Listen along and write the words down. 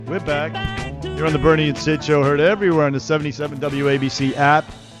We're back. You're on the Bernie and Sid Show, heard everywhere on the 77 WABC app.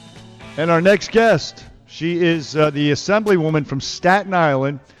 And our next guest, she is the Assemblywoman from Staten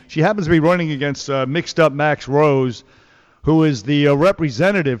Island. She happens to be running against Mixed Up Max Rose, who is the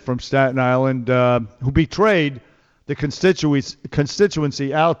representative from Staten Island who betrayed the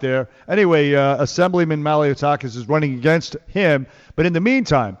constituency out there. Anyway, Assemblyman Malliotakis is running against him. But in the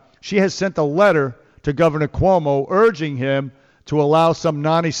meantime, she has sent a letter to Governor Cuomo urging him to allow some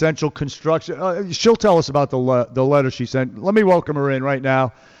non-essential construction. She'll tell us about the letter she sent. Let me welcome her in right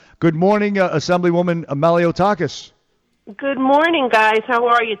now. Good morning, Assemblywoman Malliotakis. Good morning, guys. How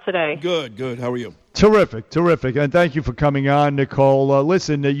are you today? Good. How are you? Terrific. And thank you for coming on, Nicole.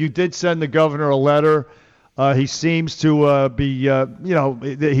 Listen, you did send the governor a letter. He seems to be,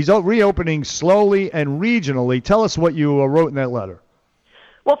 he's reopening slowly and regionally. Tell us what you wrote in that letter.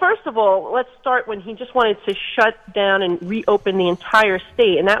 Well, first of all, let's start when he just wanted to shut down and reopen the entire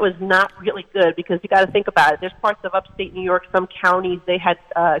state, and that was not really good because you got to think about it. There's parts of upstate New York, some counties, they had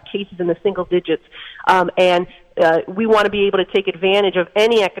cases in the single digits, and we want to be able to take advantage of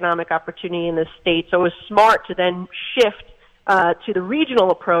any economic opportunity in this state. So it was smart to then shift to the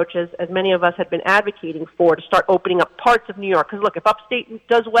regional approach, as many of us had been advocating for, to start opening up parts of New York. Because, look, if upstate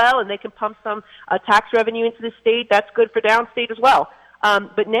does well and they can pump some tax revenue into the state, that's good for downstate as well.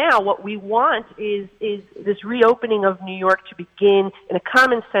 But now what we want is this reopening of New York to begin in a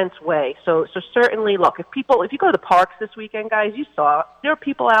common sense way. So certainly, look, if you go to the parks this weekend, guys, you saw there are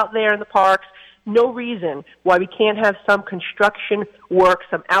people out there in the parks. No reason why we can't have some construction work,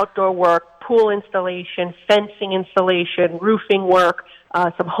 some outdoor work, pool installation, fencing installation, roofing work,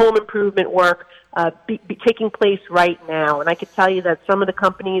 some home improvement work be taking place right now. And I can tell you that some of the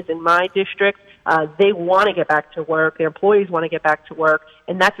companies in my district, they want to get back to work. Their employees want to get back to work.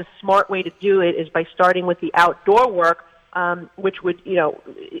 And that's a smart way to do it, is by starting with the outdoor work, which would,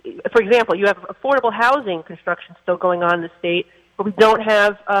 for example, you have affordable housing construction still going on in the state, but we don't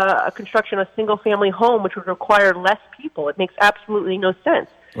have a construction of a single-family home, which would require less people. It makes absolutely no sense.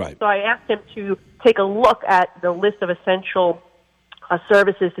 Right. So I asked him to take a look at the list of essential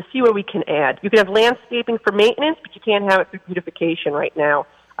services to see where we can add. You can have landscaping for maintenance, but you can't have it for beautification right now.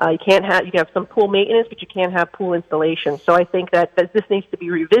 You can have some pool maintenance, but you can't have pool installation. So I think that this needs to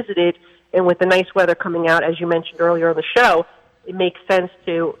be revisited, and with the nice weather coming out, as you mentioned earlier on the show, it makes sense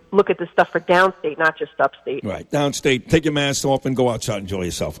to look at this stuff for downstate, not just upstate. Right, downstate. Take your mask off and go outside and enjoy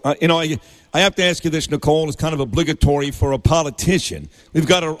yourself. I have to ask you this, Nicole. It's kind of obligatory for a politician. We've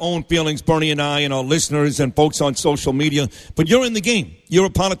got our own feelings, Bernie and I, and our listeners and folks on social media. But you're in the game. You're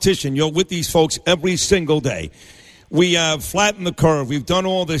a politician. You're with these folks every single day. We have flattened the curve. We've done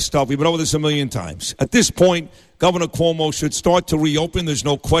all this stuff. We've been over this a million times. At this point, Governor Cuomo should start to reopen. There's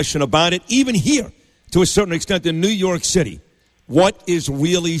no question about it. Even here, to a certain extent, in New York City. What is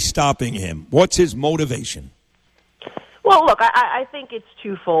really stopping him? What's his motivation? Well, look, I think it's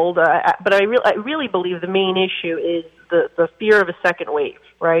twofold, but I really believe the main issue is the fear of a second wave,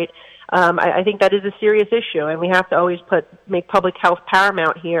 right? I think that is a serious issue, and we have to always make public health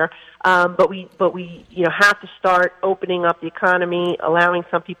paramount here. But we have to start opening up the economy, allowing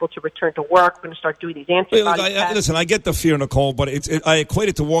some people to return to work. We're going to start doing these antibody tests. Listen, I get the fear, Nicole, but I equate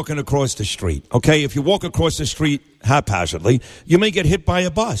it to walking across the street. Okay, if you walk across the street haphazardly, you may get hit by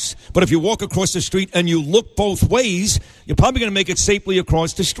a bus. But if you walk across the street and you look both ways, you're probably going to make it safely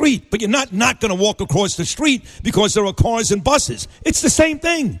across the street. But you're not going to walk across the street because there are cars and buses. It's the same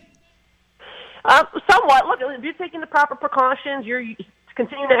thing. Somewhat. Look, if you're taking the proper precautions, you're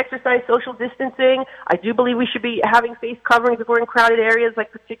continuing to exercise social distancing. I do believe we should be having face coverings if we're in crowded areas,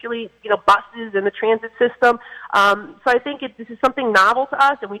 like particularly buses and the transit system. So I think this is something novel to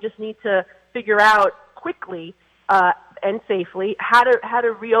us, and we just need to figure out quickly and safely how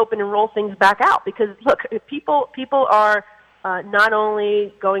to reopen and roll things back out. Because look, if people are not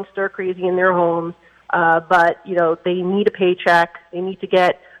only going stir crazy in their homes, but they need a paycheck. They need to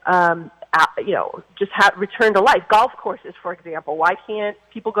get return to life. Golf courses, for example. Why can't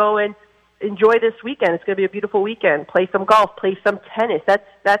people go and enjoy this weekend? It's going to be a beautiful weekend. Play some golf, play some tennis.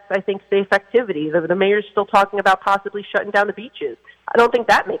 That's I think, safe activity. The mayor's still talking about possibly shutting down the beaches. I don't think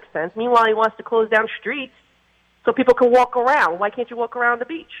that makes sense. Meanwhile, he wants to close down streets so people can walk around. Why can't you walk around the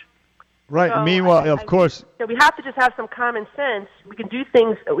beach? Right. So meanwhile, of course, we have to just have some common sense. We can do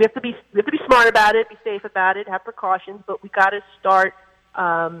things. We have to be smart about it, be safe about it, have precautions. But we got to start,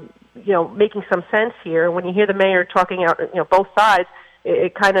 making some sense here. When you hear the mayor talking out, both sides,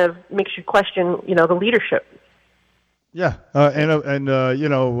 it kind of makes you question, the leadership. Yeah,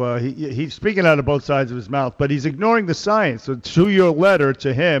 he's speaking out of both sides of his mouth, but he's ignoring the science. So to your letter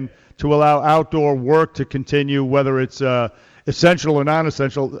to him to allow outdoor work to continue, whether it's essential or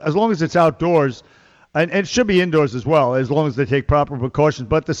non-essential, as long as it's outdoors. And it should be indoors as well, as long as they take proper precautions.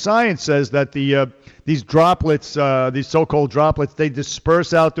 But the science says that these droplets, these so-called droplets, they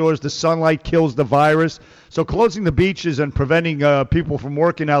disperse outdoors. The sunlight kills the virus. So closing the beaches and preventing people from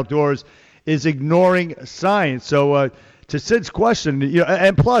working outdoors is ignoring science. So to Sid's question,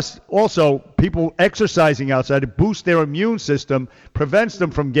 and plus also people exercising outside, it boosts their immune system, prevents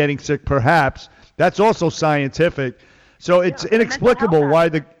them from getting sick perhaps. That's also scientific. So it's inexplicable why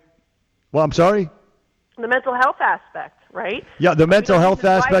well, I'm sorry? The mental health aspect, right? Yeah, the mental health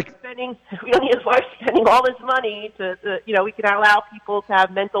aspect. We don't need his wife spending all this money we can allow people to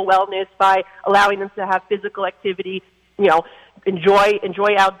have mental wellness by allowing them to have physical activity,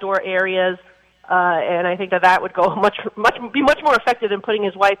 enjoy outdoor areas. And I think that would go be much more effective than putting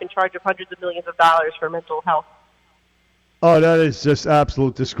his wife in charge of hundreds of millions of dollars for mental health. Oh, that is just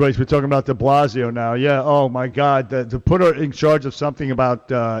absolute disgrace. We're talking about de Blasio now. Yeah, oh, my God. To put her in charge of something about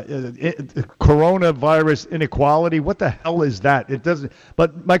coronavirus inequality, what the hell is that? It doesn't.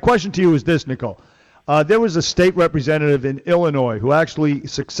 But my question to you is this, Nicole. There was a state representative in Illinois who actually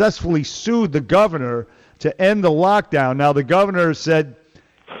successfully sued the governor to end the lockdown. Now, the governor said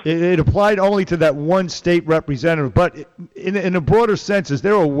it applied only to that one state representative. But in a broader sense, is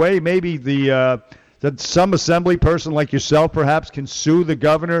there a way maybe that some assembly person like yourself perhaps can sue the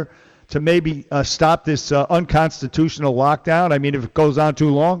governor to maybe stop this unconstitutional lockdown? I mean, if it goes on too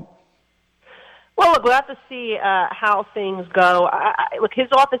long? Well, look, we'll have to see how things go. Look, his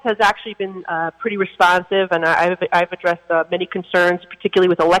office has actually been pretty responsive, and I've addressed many concerns, particularly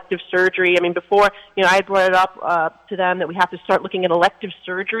with elective surgery. I mean, before, I had brought it up to them that we have to start looking at elective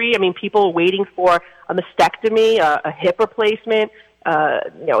surgery. I mean, people are waiting for a mastectomy, a hip replacement.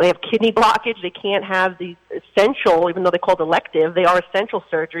 They have kidney blockage. They can't have these essential, even though they're called elective, they are essential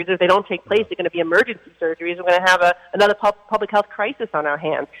surgeries. If they don't take place, they're going to be emergency surgeries. We're going to have another public health crisis on our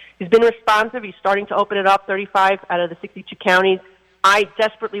hands. He's been responsive. He's starting to open it up, 35 out of the 62 counties. I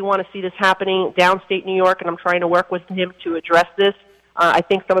desperately want to see this happening downstate New York, and I'm trying to work with him to address this. I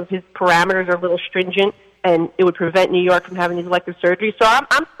think some of his parameters are a little stringent, and it would prevent New York from having these elective surgeries. So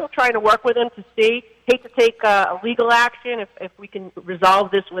I'm still trying to work with him to see. Hate to take legal action if we can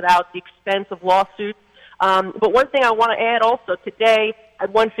resolve this without the expense of lawsuits. But one thing I want to add also, today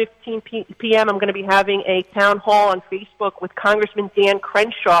at 1:15 p.m. I'm going to be having a town hall on Facebook with Congressman Dan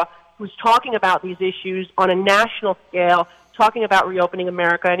Crenshaw, who's talking about these issues on a national scale, talking about reopening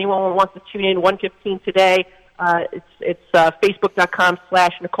America. Anyone who wants to tune in, 1:15 today, it's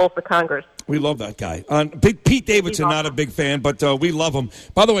facebook.com/Nicole for Congress. We love that guy. Pete Davidson, not a big fan, but we love him.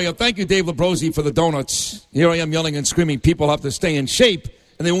 By the way, thank you, Dave Labrosi, for the donuts. Here I am yelling and screaming, people have to stay in shape,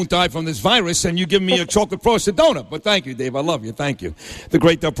 and they won't die from this virus, and you give me a chocolate frosted donut. But thank you, Dave. I love you. Thank you. The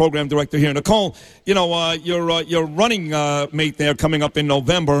great program director here. Nicole, your running mate there coming up in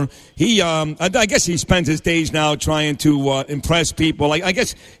November, he, I guess he spends his days now trying to impress people. I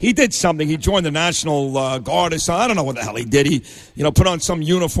guess he did something. He joined the National Guard or something. I don't know what the hell he did. He, put on some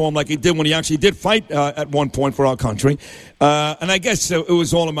uniform like he did when he actually did fight at one point for our country. And I guess it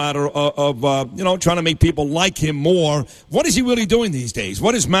was all a matter of trying to make people like him more. What is he really doing these days?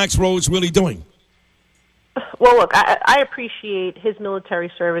 What is Max Rhodes really doing? Well, look, I appreciate his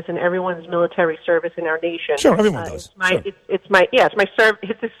military service and everyone's military service in our nation. Sure, everyone does. It's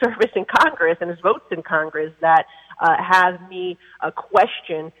his service in Congress and his votes in Congress that have me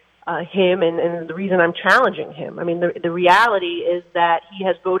question him and the reason I'm challenging him. I mean, the reality is that he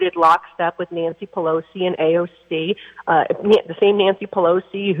has voted lockstep with Nancy Pelosi and AOC, the same Nancy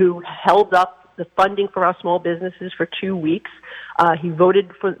Pelosi who held up the funding for our small businesses for 2 weeks. He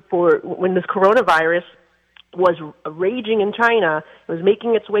voted for when this coronavirus was raging in China, it was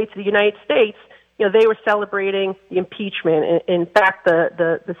making its way to the United States. They were celebrating the impeachment. In fact,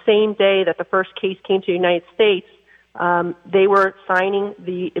 the same day that the first case came to the United States, they were signing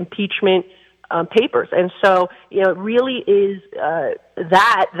the impeachment papers. And so, it really is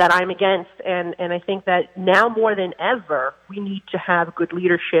that I'm against. And I think that now more than ever, we need to have good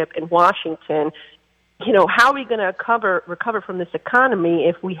leadership in Washington. How are we going to recover from this economy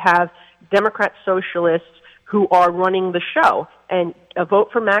if we have Democrat socialists who are running the show? And a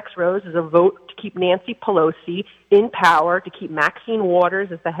vote for Max Rhodes is a vote to keep Nancy Pelosi in power, to keep Maxine Waters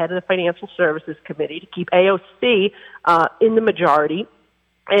as the head of the Financial Services Committee, to keep AOC in the majority.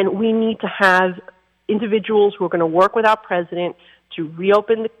 And we need to have individuals who are going to work with our president to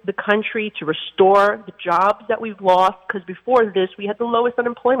reopen the country, to restore the jobs that we've lost, because before this, we had the lowest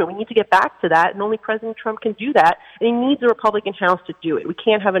unemployment. We need to get back to that, and only President Trump can do that, and he needs a Republican House to do it. We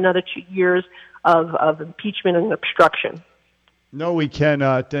can't have another 2 years of impeachment and obstruction. No, we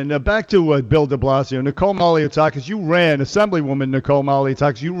cannot. And back to Bill de Blasio. Nicole Malliotakis, Assemblywoman Nicole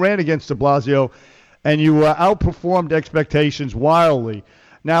Malliotakis, you ran against de Blasio, and you outperformed expectations wildly.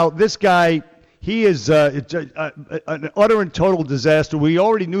 Now, this guy, he is an utter and total disaster. We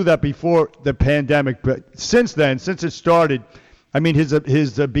already knew that before the pandemic, but since then, since it started, I mean,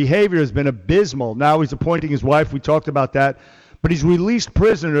 his behavior has been abysmal. Now he's appointing his wife. We talked about that. But he's released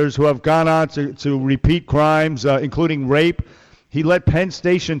prisoners who have gone on to repeat crimes, including rape. He let Penn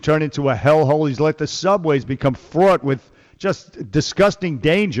Station turn into a hellhole. He's let the subways become fraught with just disgusting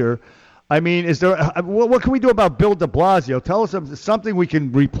danger. I mean, what can we do about Bill de Blasio? Tell us something we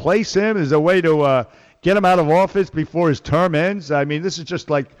can replace him. Is there a way to get him out of office before his term ends? I mean, this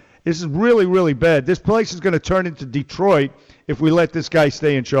is really, really bad. This place is going to turn into Detroit if we let this guy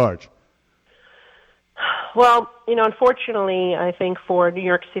stay in charge. Well, unfortunately, I think for New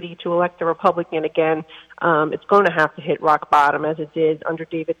York City to elect a Republican again, it's going to have to hit rock bottom as it did under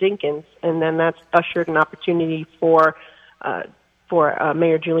David Dinkins, and then that's ushered an opportunity for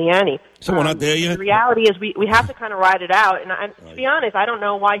Mayor Giuliani. So we're not there yet? The reality is we have to kind of ride it out, and to be honest, I don't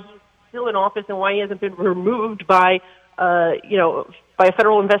know why he's still in office and why he hasn't been removed by a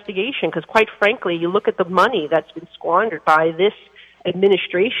federal investigation, because quite frankly, you look at the money that's been squandered by this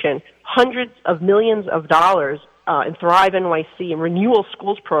administration, hundreds of millions of dollars in Thrive NYC and Renewal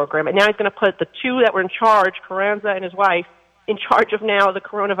Schools program, and now he's going to put the two that were in charge, Carranza and his wife, in charge of now the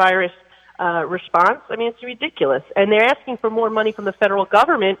coronavirus response. I mean, it's ridiculous. And they're asking for more money from the federal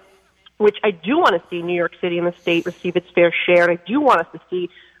government, which I do want to see New York City and the state receive its fair share, and I do want us to see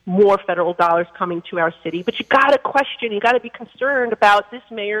more federal dollars coming to our city. But you got to be concerned about this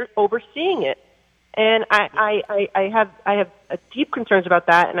mayor overseeing it. And I have deep concerns about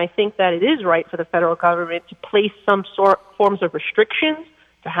that, and I think that it is right for the federal government to place some forms of restrictions,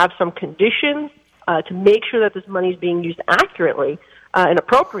 to have some conditions, to make sure that this money is being used accurately and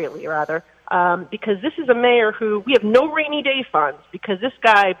appropriately, rather, because this is a mayor who we have no rainy day funds, because this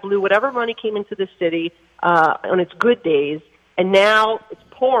guy blew whatever money came into the city on its good days, and now it's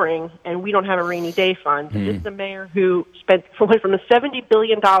pouring, and we don't have a rainy day fund. Mm-hmm. This is a mayor who went from a $70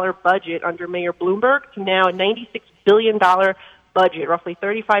 billion budget under Mayor Bloomberg to now a $96 billion budget, roughly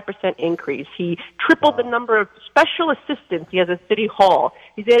 35% increase. He tripled the number of special assistants he has at City Hall.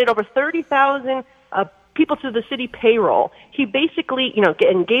 He's added over 30,000 people to the city payroll. He basically,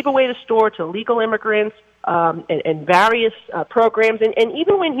 gave away the store to legal immigrants, and various programs, and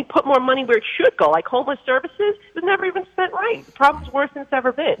even when he put more money where it should go, like homeless services, it was never even spent right. The problem's worse than it's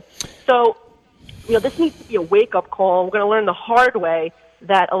ever been. So, this needs to be a wake-up call. We're going to learn the hard way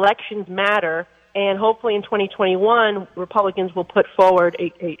that elections matter, and hopefully in 2021, Republicans will put forward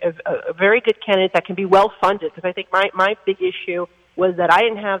a very good candidate that can be well-funded, because I think my big issue was that I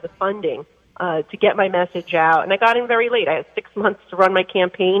didn't have the funding to get my message out. And I got in very late. I had 6 months to run my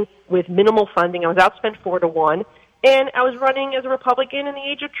campaign with minimal funding. I was outspent 4-1. And I was running as a Republican in the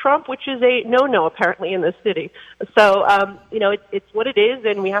age of Trump, which is a no-no, apparently, in this city. So, it's what it is,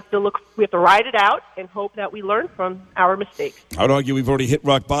 and we have to ride it out and hope that we learn from our mistakes. I would argue we've already hit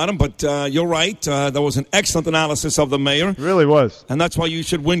rock bottom, but you're right. That was an excellent analysis of the mayor. It really was. And that's why you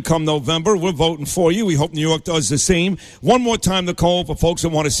should win come November. We're voting for you. We hope New York does the same. One more time, Nicole, for folks that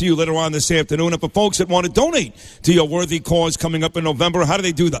want to see you later on this afternoon, and for folks that want to donate to your worthy cause coming up in November, how do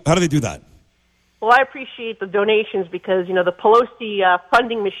they do that? Well, I appreciate the donations because, the Pelosi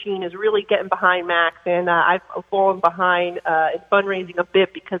funding machine is really getting behind Max, and I've fallen behind in fundraising a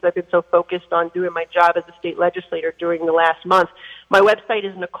bit because I've been so focused on doing my job as a state legislator during the last month. My website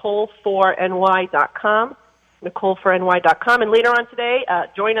is NicoleForNY.com, NicoleForNY.com. And later on today,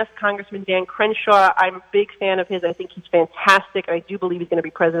 join us, Congressman Dan Crenshaw. I'm a big fan of his. I think he's fantastic. I do believe he's going to be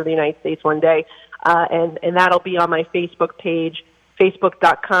president of the United States one day, and that'll be on my Facebook page,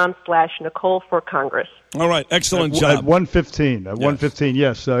 Facebook.com/Nicole for Congress. All right, excellent job. At 1:15, yes. 1:15,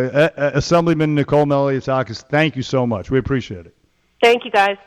 yes. Assemblyman Nicole Malliotakis, thank you so much. We appreciate it. Thank you, guys.